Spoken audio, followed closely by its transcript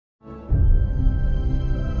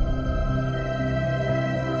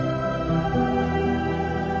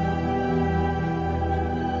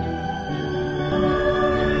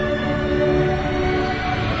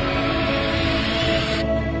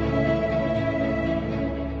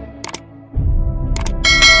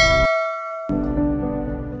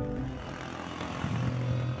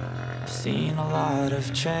seen a lot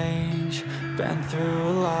of change, been through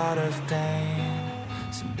a lot of pain.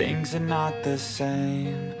 Some things are not the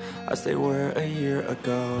same as they were a year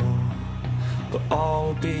ago, but all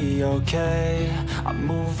will be okay. I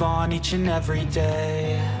move on each and every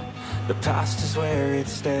day. The past is where it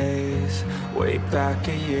stays, way back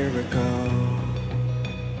a year ago.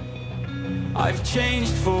 I've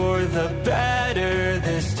changed for the better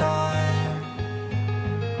this time.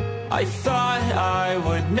 I thought I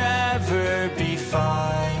would never be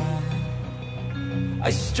fine.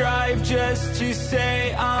 I strive just to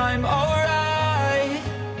say I'm alright,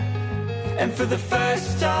 and for the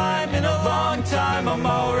first time in a long time I'm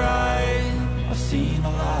alright. I've seen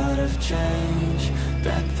a lot of change,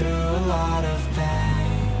 been through a lot of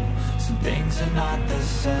pain. Some things are not the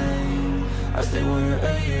same as they were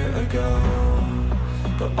a year ago,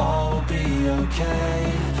 but all will be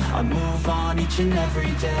okay. I move on each and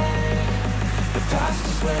every day. The past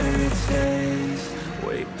is where it stays,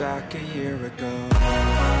 way back a year ago.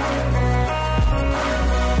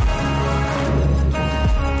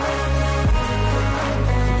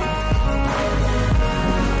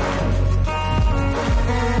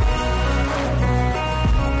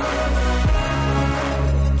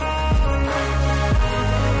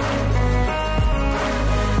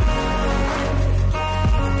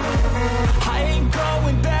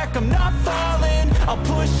 I'm not falling, I'll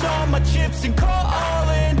push all my chips and call all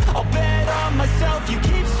in. I'll bet on myself, you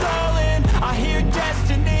keep stalling. I hear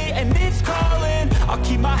destiny and it's calling. I'll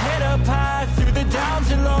keep my head up high through the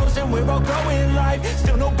downs and lows, and we're all going life.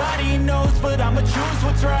 Still nobody knows, but I'ma choose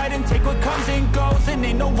what's right and take what comes and goes. And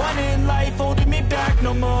ain't no one in life holding me back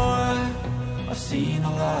no more. I've seen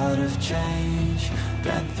a lot of change,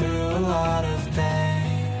 been through a lot of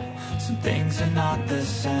pain. Some things are not the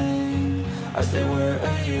same as they were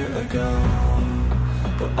a year ago,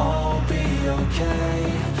 but all will be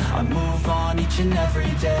okay. I move on each and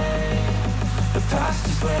every day. The past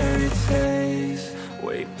is where it stays,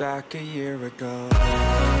 way back a year ago.